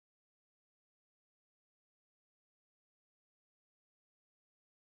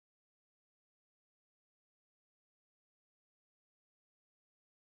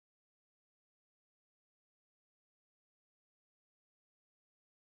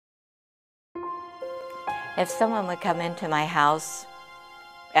If someone would come into my house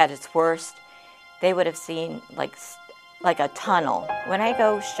at its worst, they would have seen like a tunnel. When I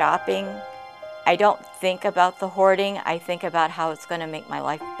go shopping, I don't think about the hoarding. I think about how it's going to make my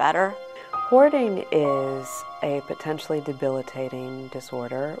life better. Hoarding is a potentially debilitating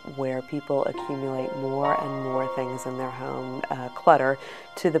disorder where people accumulate more and more things in their home, clutter,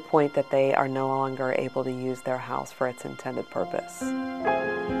 to the point that they are no longer able to use their house for its intended purpose.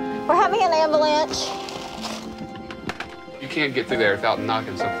 We're having an avalanche. You can't get through there without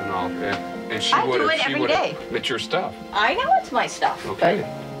knocking something off. And she I would do have. it every day. It's your stuff. I know it's my stuff. Okay.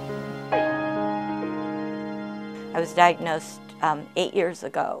 I was diagnosed 8 years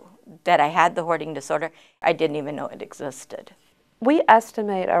ago that I had the hoarding disorder. I didn't even know it existed. We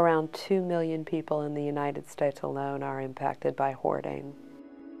estimate around 2 million people in the United States alone are impacted by hoarding.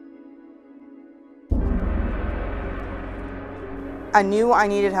 I knew I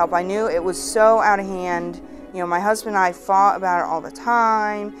needed help. I knew it was so out of hand. You know, my husband and I fought about it all the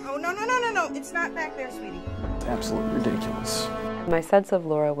time. Oh, no, no, no, no, no. It's not back there, sweetie. It's absolutely ridiculous. My sense of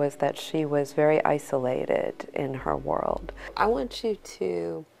Laura was that she was very isolated in her world. I want you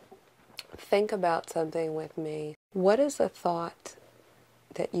to think about something with me. What is a thought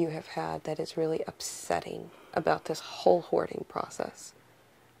that you have had that is really upsetting about this whole hoarding process?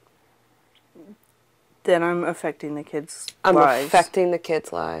 That I'm affecting the kids' lives. I'm affecting the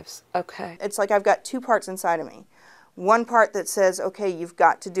kids' lives. Okay. It's like I've got two parts inside of me. One part that says, okay, you've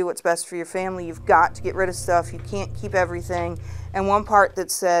got to do what's best for your family. You've got to get rid of stuff. You can't keep everything. And one part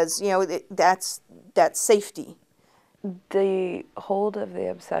that says, you know, that's safety. The hold of the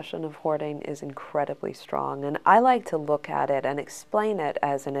obsession of hoarding is incredibly strong, and I like to look at it and explain it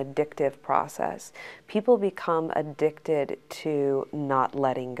as an addictive process. People become addicted to not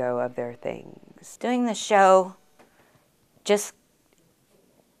letting go of their things. Doing the show, just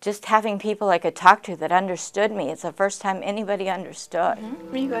having people I could talk to that understood me. It's the first time anybody understood.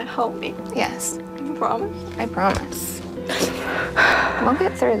 Are you going to help me? Yes. You promise? I promise. We'll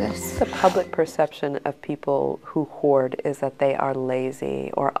get through this. The public perception of people who hoard is that they are lazy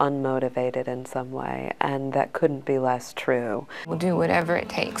or unmotivated in some way, and that couldn't be less true. We'll do whatever it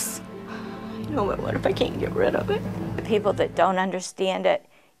takes. I know, but what if I can't get rid of it? The people that don't understand it,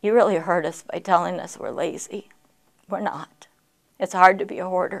 you really hurt us by telling us we're lazy. We're not. It's hard to be a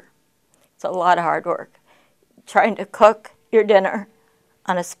hoarder. It's a lot of hard work. Trying to cook your dinner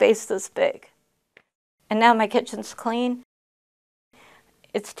on a space this big. And now my kitchen's clean.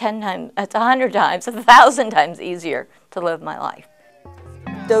 It's 10 times, it's 100 times, 1,000 times easier to live my life.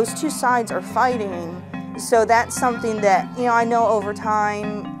 Those two sides are fighting, so that's something that, you know, I know over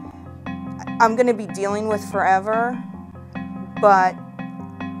time I'm going to be dealing with forever, but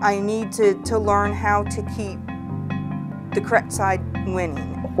I need to learn how to keep the correct side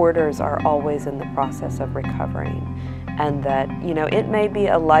winning. Hoarders are always in the process of recovering, and that, you know, it may be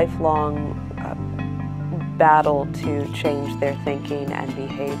a lifelong battle to change their thinking and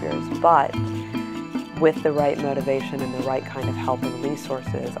behaviors, but with the right motivation and the right kind of help and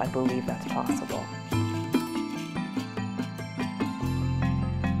resources, I believe that's possible.